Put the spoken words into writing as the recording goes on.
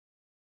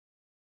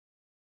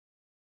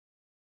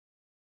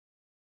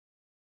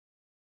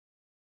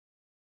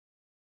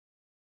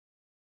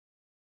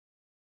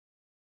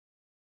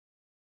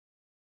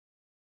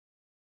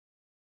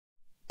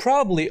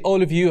Probably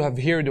all of you have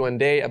heard one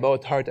day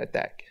about heart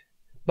attack.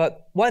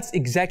 But what's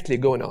exactly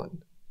going on?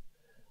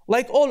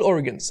 Like all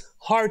organs,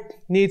 heart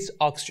needs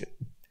oxygen.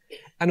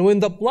 And when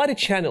the blood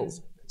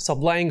channels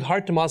supplying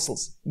heart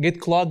muscles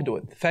get clogged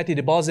with fatty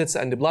deposits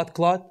and the blood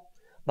clot,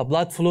 the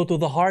blood flow to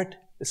the heart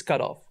is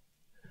cut off.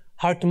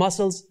 Heart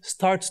muscles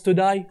starts to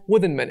die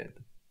within a minute.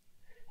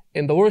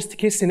 In the worst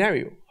case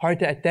scenario,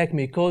 heart attack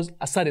may cause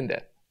a sudden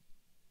death.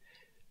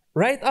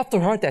 Right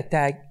after heart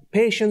attack,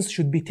 patients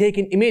should be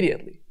taken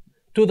immediately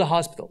to the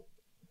hospital,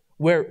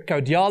 where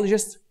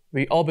cardiologists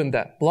reopen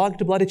the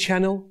blocked blood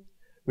channel,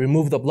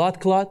 remove the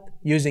blood clot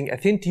using a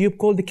thin tube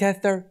called the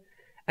catheter,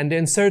 and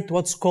insert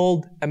what's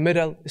called a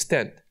metal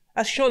stent,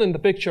 as shown in the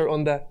picture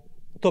on the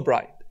top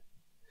right.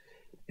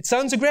 It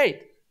sounds great,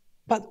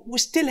 but we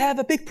still have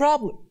a big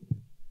problem.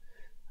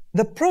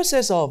 The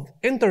process of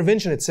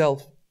intervention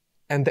itself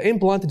and the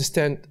implanted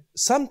stent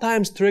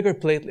sometimes trigger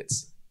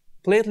platelets.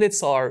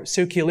 Platelets are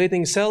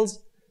circulating cells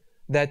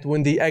that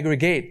when they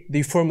aggregate,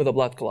 they form the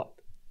blood clot.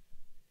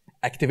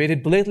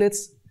 Activated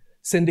platelets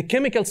send the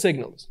chemical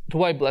signals to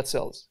white blood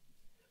cells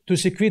to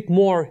secrete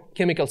more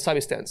chemical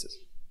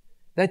substances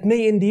that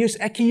may induce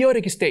a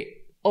chaotic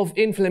state of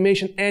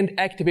inflammation and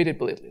activated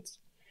platelets,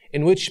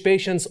 in which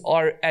patients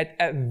are at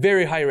a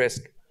very high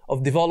risk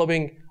of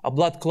developing a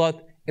blood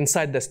clot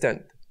inside the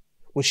stent,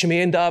 which may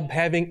end up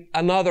having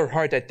another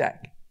heart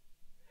attack.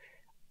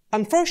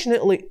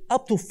 Unfortunately,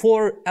 up to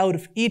 4 out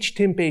of each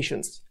 10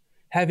 patients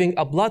having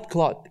a blood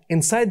clot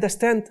inside the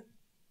stent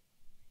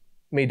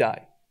may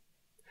die.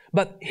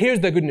 But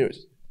here's the good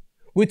news.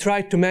 We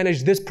tried to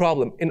manage this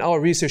problem in our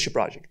research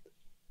project.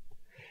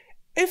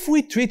 If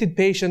we treated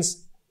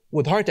patients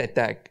with heart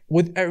attack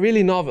with a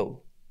really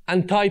novel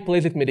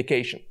anti-platelet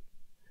medication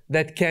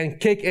that can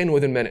kick in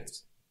within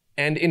minutes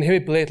and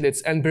inhibit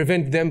platelets and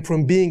prevent them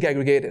from being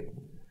aggregated,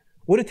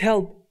 would it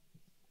help?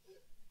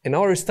 In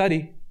our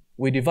study,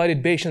 we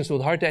divided patients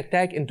with heart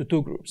attack into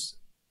 2 groups.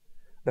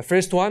 The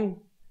first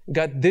one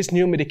got this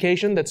new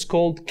medication that's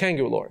called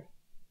cangrelor.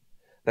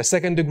 The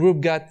second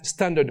group got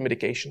standard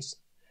medications.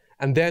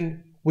 And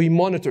then we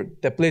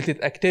monitored the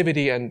platelet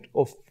activity and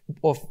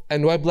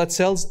white blood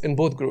cells in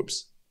both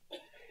groups.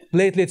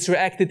 Platelets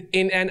reacted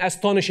in an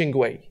astonishing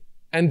way,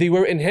 and they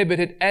were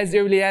inhibited as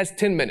early as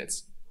 10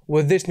 minutes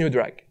with this new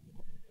drug.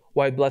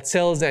 White blood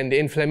cells and the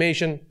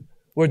inflammation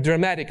were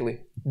dramatically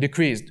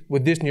decreased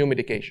with this new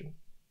medication.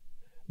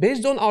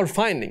 Based on our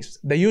findings,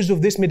 the use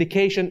of this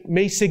medication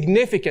may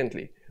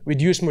significantly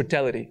reduce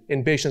mortality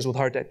in patients with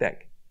heart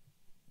attack.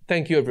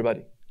 Thank you,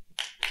 everybody.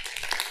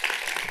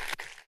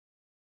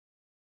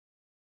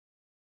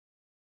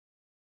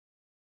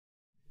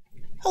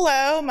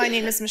 Hello, my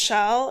name is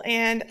Michelle,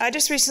 and I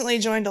just recently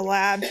joined a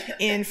lab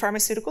in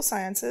pharmaceutical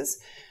sciences,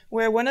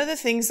 where one of the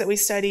things that we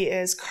study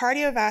is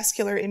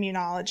cardiovascular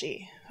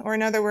immunology, or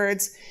in other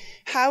words,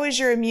 how is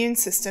your immune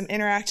system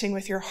interacting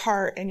with your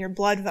heart and your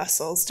blood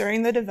vessels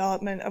during the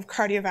development of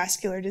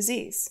cardiovascular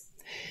disease?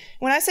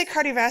 When I say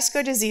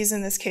cardiovascular disease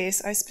in this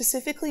case, I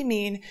specifically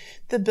mean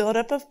the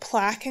buildup of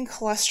plaque and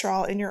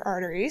cholesterol in your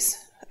arteries,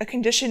 a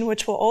condition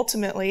which will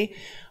ultimately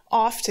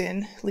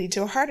often lead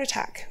to a heart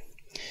attack.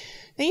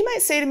 Now you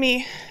might say to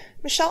me,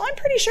 Michelle, I'm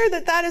pretty sure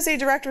that that is a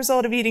direct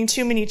result of eating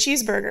too many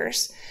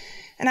cheeseburgers.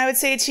 And I would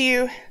say to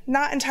you,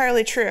 not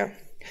entirely true.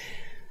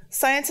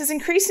 Science is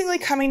increasingly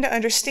coming to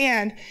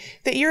understand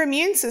that your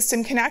immune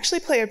system can actually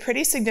play a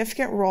pretty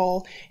significant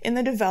role in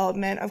the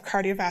development of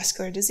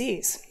cardiovascular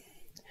disease.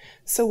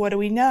 So what do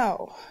we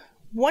know?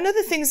 One of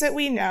the things that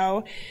we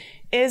know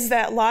is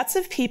that lots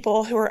of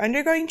people who are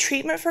undergoing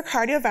treatment for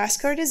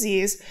cardiovascular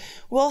disease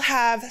will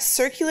have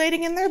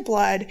circulating in their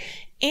blood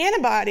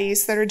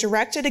antibodies that are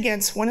directed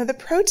against one of the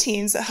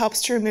proteins that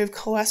helps to remove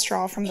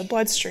cholesterol from the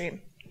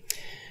bloodstream.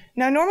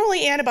 Now,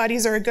 normally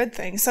antibodies are a good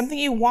thing, something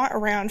you want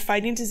around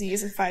fighting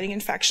disease and fighting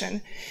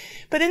infection.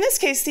 But in this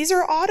case, these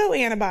are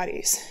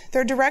autoantibodies.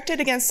 They're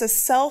directed against a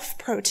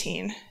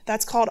self-protein.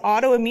 That's called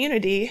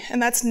autoimmunity,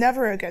 and that's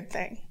never a good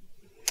thing.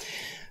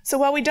 So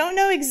while we don't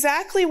know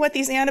exactly what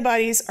these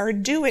antibodies are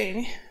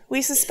doing,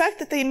 we suspect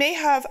that they may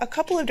have a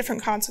couple of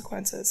different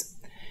consequences.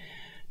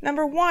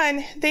 Number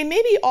one, they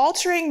may be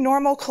altering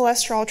normal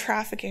cholesterol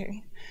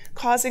trafficking,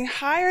 causing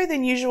higher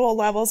than usual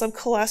levels of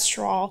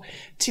cholesterol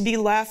to be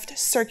left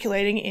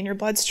circulating in your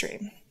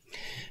bloodstream.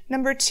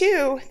 Number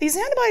two, these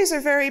antibodies are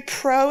very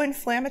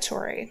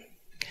pro-inflammatory.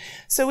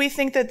 So we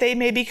think that they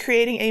may be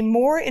creating a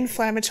more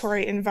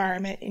inflammatory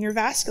environment in your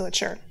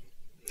vasculature.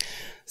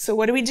 So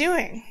what are we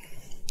doing?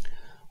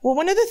 Well,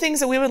 one of the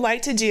things that we would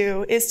like to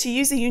do is to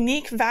use a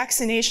unique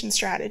vaccination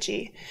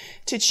strategy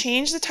to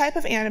change the type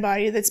of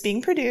antibody that's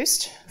being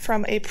produced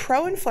from a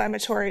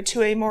pro-inflammatory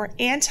to a more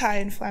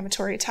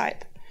anti-inflammatory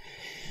type.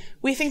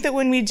 We think that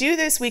when we do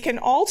this, we can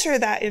alter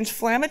that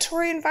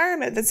inflammatory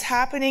environment that's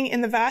happening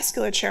in the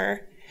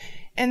vasculature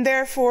and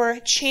therefore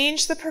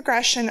change the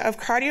progression of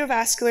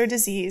cardiovascular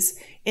disease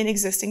in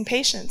existing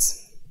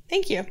patients.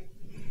 Thank you.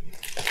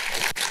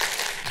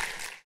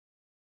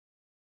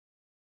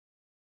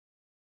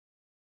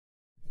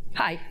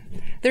 Hi.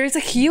 There is a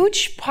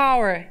huge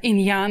power in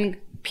young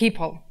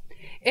people.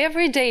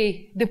 every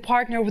day they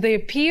partner with their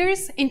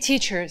peers and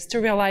teachers to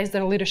realize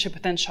their leadership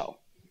potential.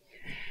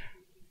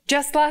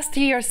 Just last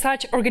year,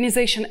 such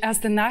organization as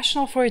the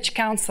National 4-H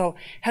Council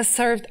has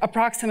served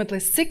approximately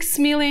 6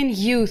 million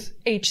youth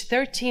aged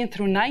 13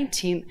 through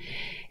 19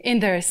 in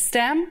their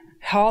STEM,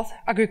 health,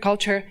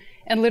 agriculture,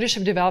 and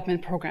leadership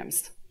development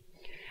programs.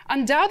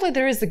 Undoubtedly,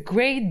 there is a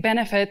great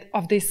benefit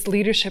of these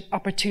leadership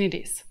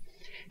opportunities.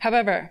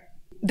 However,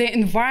 the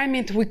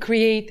environment we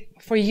create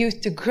for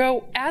youth to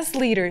grow as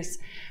leaders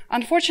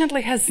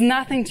unfortunately has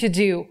nothing to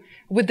do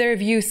with their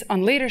views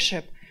on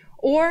leadership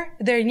or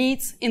their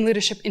needs in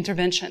leadership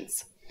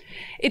interventions.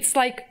 It's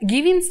like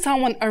giving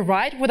someone a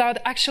ride without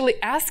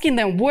actually asking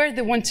them where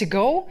they want to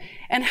go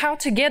and how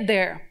to get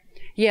there.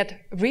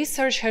 Yet,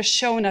 research has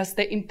shown us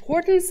the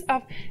importance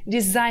of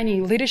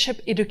designing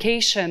leadership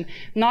education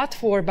not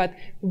for, but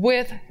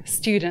with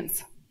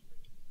students.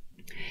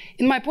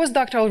 In my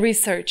postdoctoral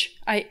research,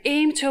 I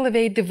aim to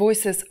elevate the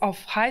voices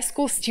of high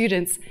school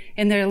students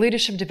in their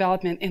leadership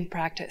development in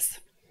practice.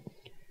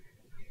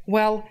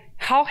 Well,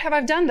 how have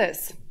I done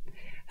this?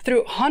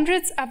 Through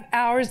hundreds of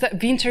hours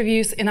of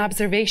interviews and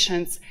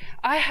observations,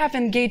 I have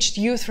engaged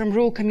youth from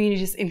rural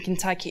communities in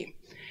Kentucky.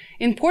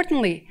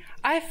 Importantly,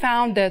 I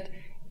found that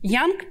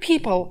young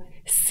people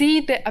see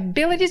the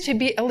ability to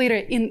be a leader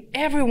in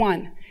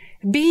everyone.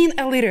 Being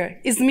a leader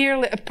is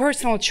merely a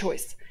personal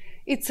choice.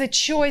 It's a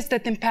choice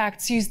that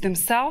impacts youth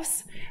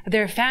themselves,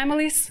 their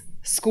families,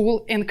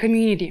 school, and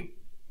community.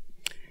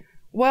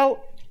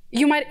 Well,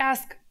 you might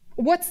ask,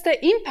 what's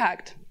the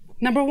impact?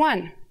 Number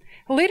one,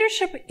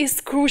 leadership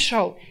is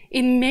crucial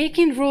in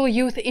making rural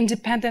youth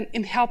independent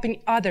in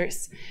helping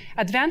others,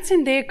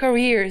 advancing their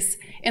careers,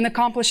 and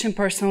accomplishing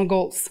personal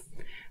goals.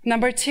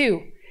 Number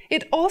two,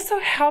 it also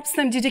helps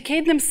them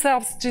dedicate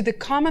themselves to the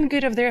common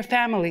good of their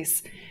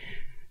families,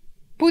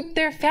 put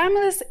their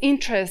families'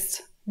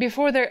 interests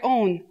before their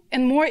own,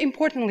 and more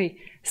importantly,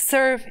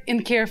 serve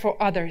and care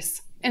for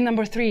others. And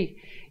number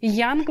three,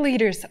 young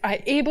leaders are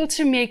able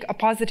to make a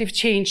positive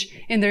change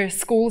in their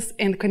schools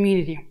and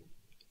community.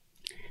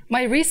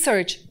 My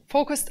research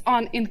focused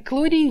on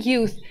including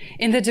youth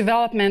in the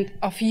development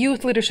of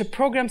youth leadership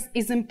programs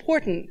is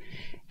important,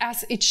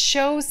 as it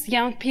shows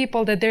young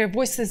people that their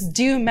voices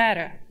do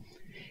matter.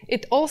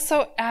 It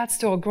also adds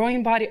to a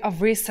growing body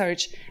of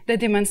research that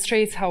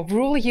demonstrates how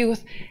rural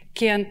youth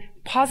can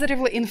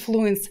positively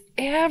influence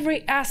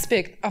every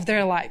aspect of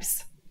their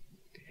lives.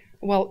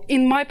 Well,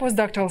 in my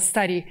postdoctoral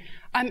study,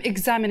 I'm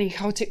examining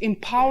how to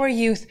empower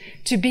youth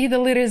to be the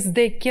leaders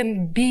they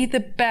can be the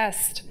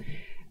best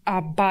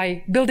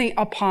by building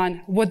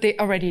upon what they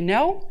already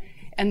know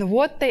and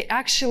what they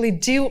actually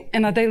do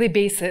on a daily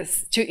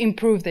basis to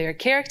improve their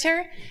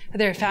character,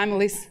 their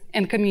families,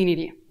 and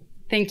community.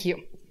 Thank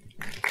you.